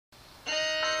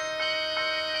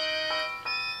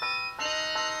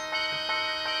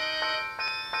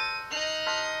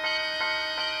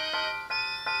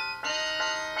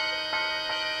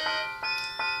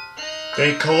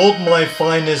They called my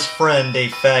finest friend a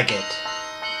faggot.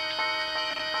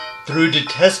 Through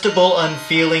detestable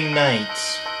unfeeling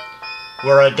nights,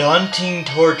 where a daunting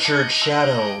tortured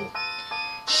shadow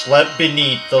slept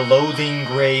beneath the loathing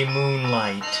gray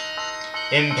moonlight,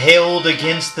 impaled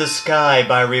against the sky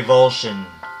by revulsion,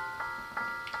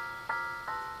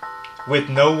 with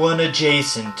no one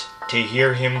adjacent to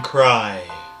hear him cry.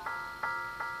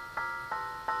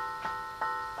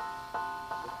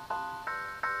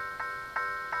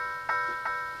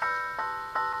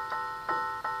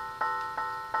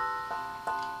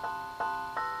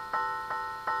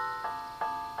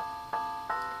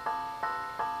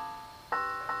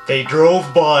 They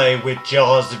drove by with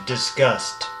jaws of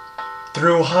disgust,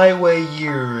 through highway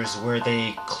years where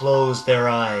they closed their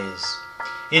eyes,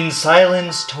 in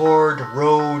silence toward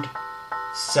roadside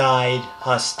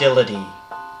hostility,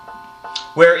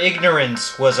 where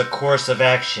ignorance was a course of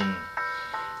action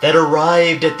that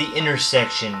arrived at the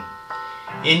intersection,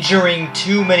 injuring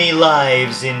too many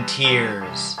lives in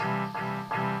tears.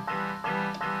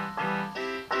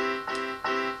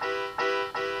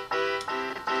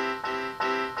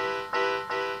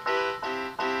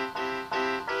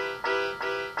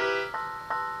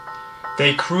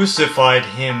 They crucified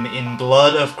him in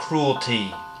blood of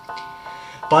cruelty,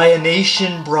 by a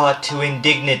nation brought to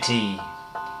indignity.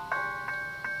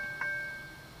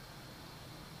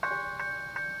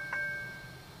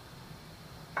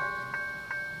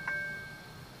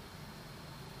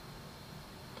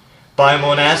 By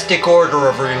monastic order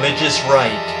of religious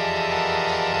rite,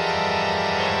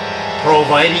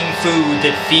 providing food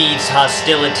that feeds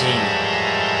hostility,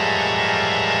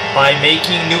 by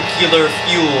making nuclear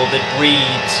fuel that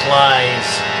breeds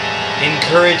lies,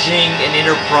 encouraging an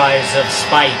enterprise of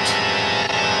spite.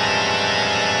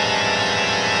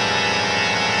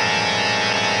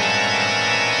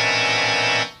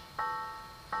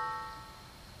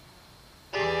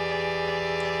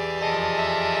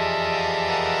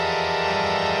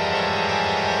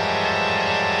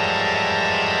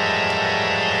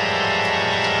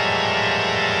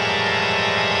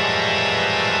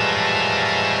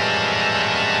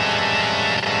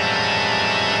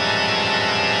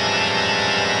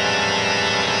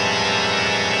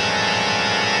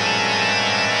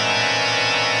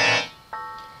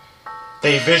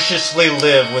 They viciously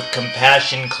live with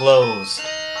compassion closed,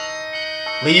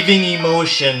 leaving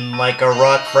emotion like a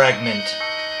rock fragment,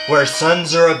 where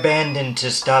suns are abandoned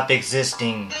to stop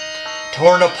existing,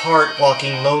 torn apart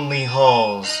walking lonely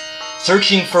halls,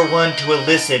 searching for one to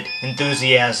elicit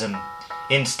enthusiasm,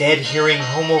 instead hearing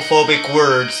homophobic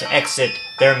words exit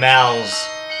their mouths.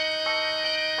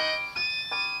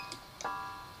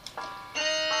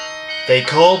 They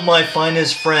called my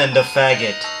finest friend a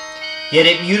faggot, yet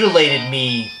it mutilated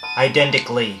me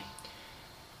identically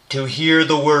to hear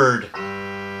the word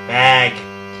 "bag"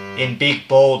 in big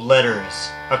bold letters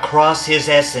across his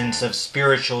essence of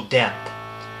spiritual depth,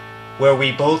 where we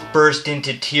both burst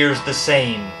into tears the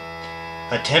same,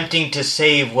 attempting to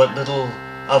save what little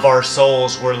of our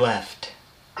souls were left.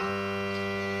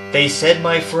 They said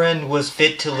my friend was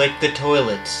fit to lick the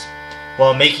toilets,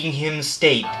 while making him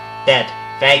state that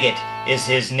faggot is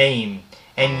his name,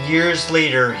 and years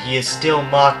later he is still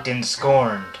mocked and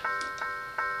scorned.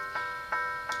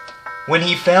 When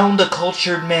he found a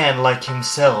cultured man like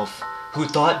himself, who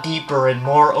thought deeper and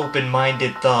more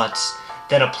open-minded thoughts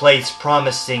than a place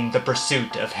promising the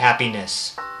pursuit of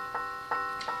happiness.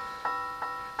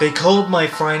 They called my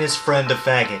finest friend a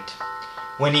faggot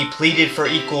when he pleaded for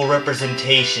equal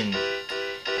representation,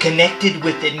 connected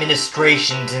with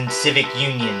administrations and civic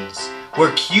unions,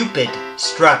 where Cupid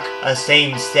struck a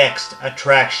same-sex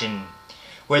attraction,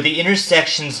 where the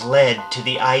intersections led to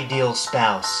the ideal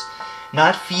spouse,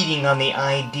 not feeding on the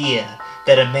idea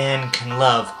that a man can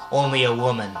love only a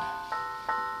woman.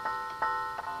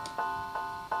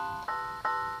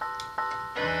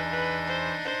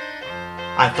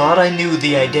 I thought I knew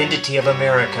the identity of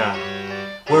America,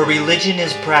 where religion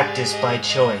is practiced by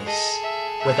choice,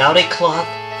 without a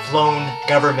cloth-flown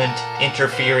government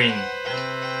interfering.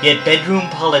 Yet bedroom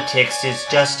politics is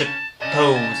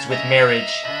juxtaposed with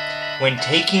marriage, when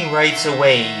taking rights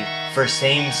away for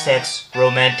same-sex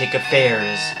romantic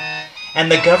affairs,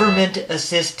 and the government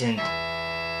assistant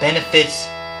benefits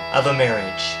of a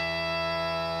marriage.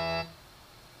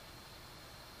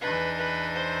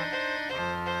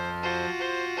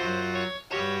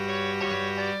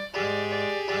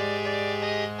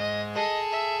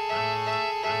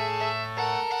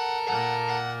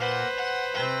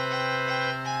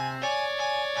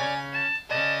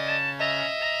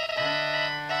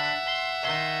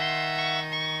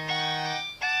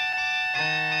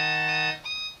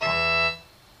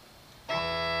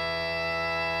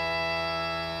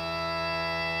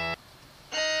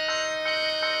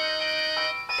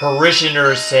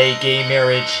 Parishioners say gay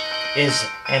marriage is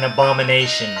an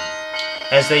abomination,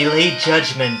 as they lay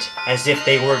judgment as if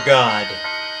they were God,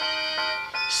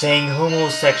 saying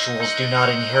homosexuals do not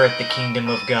inherit the kingdom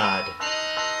of God,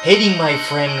 hating my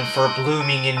friend for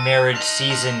blooming in marriage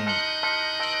season,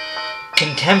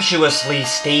 contemptuously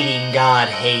stating God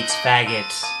hates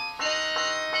faggots,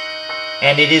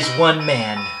 and it is one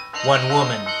man, one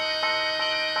woman.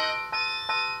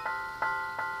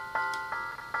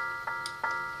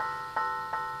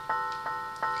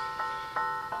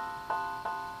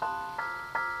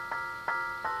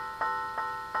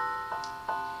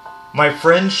 My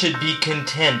friend should be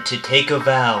content to take a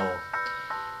vow,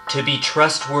 to be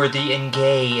trustworthy and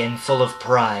gay and full of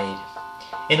pride,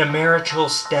 in a marital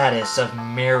status of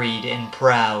married and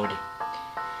proud,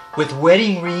 with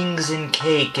wedding rings and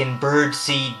cake and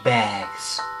birdseed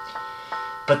bags.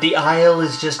 But the aisle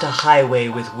is just a highway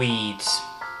with weeds,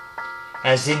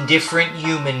 as indifferent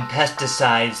human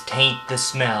pesticides taint the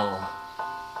smell.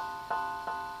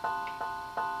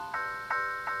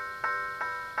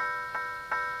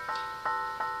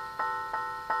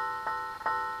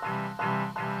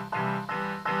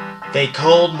 They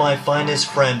called my finest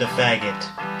friend a faggot,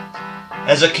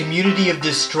 as a community of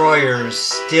destroyers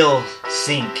still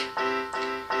sink,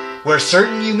 where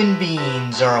certain human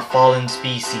beings are a fallen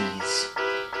species,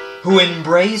 who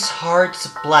embrace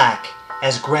hearts black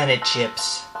as granite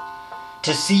chips,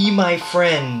 to see my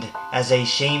friend as a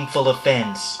shameful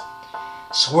offense,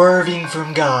 swerving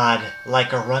from God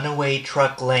like a runaway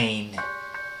truck lane.